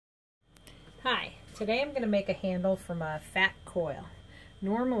Hi, today I'm going to make a handle from a fat coil.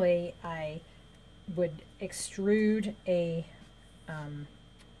 Normally I would extrude a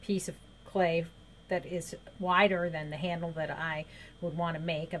piece of clay that is wider than the handle that I would want to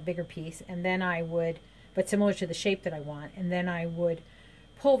make, a bigger piece, and then I would, but similar to the shape that I want, and then I would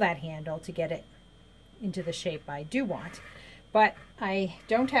pull that handle to get it into the shape I do want. But I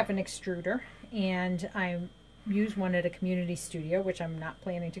don't have an extruder, and I use one at a community studio, which I'm not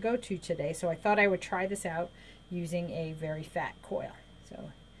planning to go to today, so I thought I would try this out using a very fat coil. So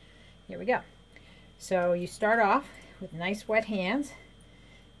here we go. So you start off with nice wet hands,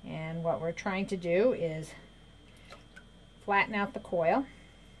 and what we're trying to do is flatten out the coil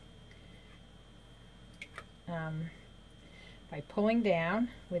by pulling down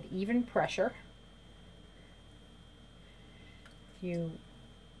with even pressure. If you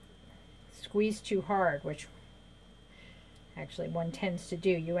squeeze too hard, which actually one tends to do,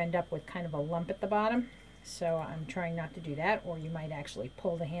 you end up with kind of a lump at the bottom. So I'm trying not to do that, or you might actually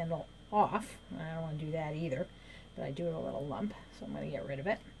pull the handle off. I don't want to do that either, but I do have a little lump, so I'm going to get rid of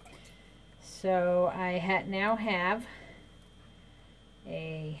it. So I now have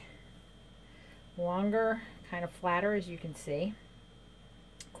a longer, kind of flatter, as you can see,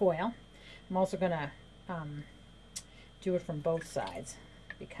 coil. I'm also going to do it from both sides,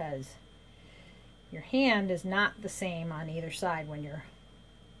 because your hand is not the same on either side when you're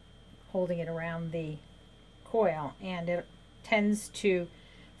holding it around the coil, and it tends to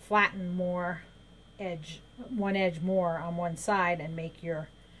flatten one edge more on one side and make your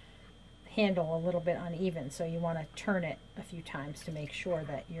handle a little bit uneven. So you want to turn it a few times to make sure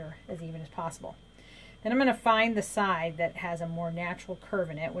that you're as even as possible. Then I'm going to find the side that has a more natural curve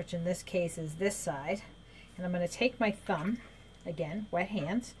in it, which in this case is this side, and I'm going to take my thumb, again, wet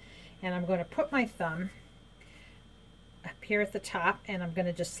hands, and I'm going to put my thumb up here at the top, and I'm going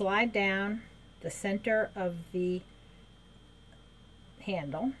to just slide down the center of the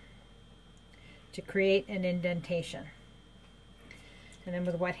handle to create an indentation. And then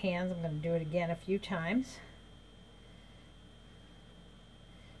with wet hands, I'm going to do it again a few times.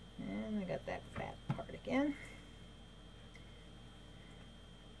 And I got that fat part again.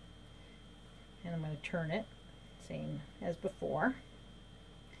 And I'm going to turn it, same as before.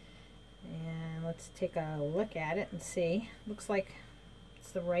 And let's take a look at it and see. Looks like it's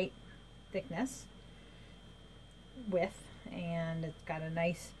the right thickness, width, and it's got a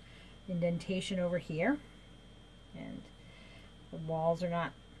nice indentation over here. And the walls are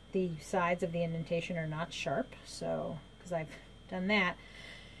not, the sides of the indentation are not sharp, so, because I've done that.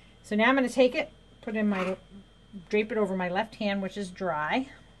 So now I'm going to take it, put in my, drape it over my left hand, which is dry,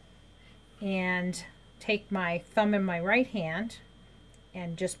 and take my thumb in my right hand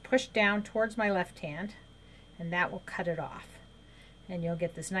and just push down towards my left hand, and that will cut it off. And you'll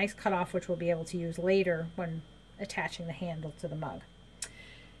get this nice cut off, which we'll be able to use later when attaching the handle to the mug.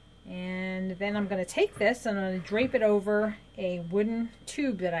 And then I'm going to take this and I'm going to drape it over a wooden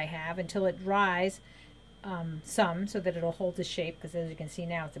tube that I have until it dries some, so that it'll hold the shape, because as you can see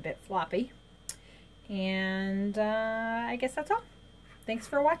now it's a bit floppy. And I guess that's all. Thanks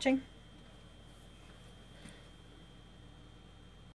for watching.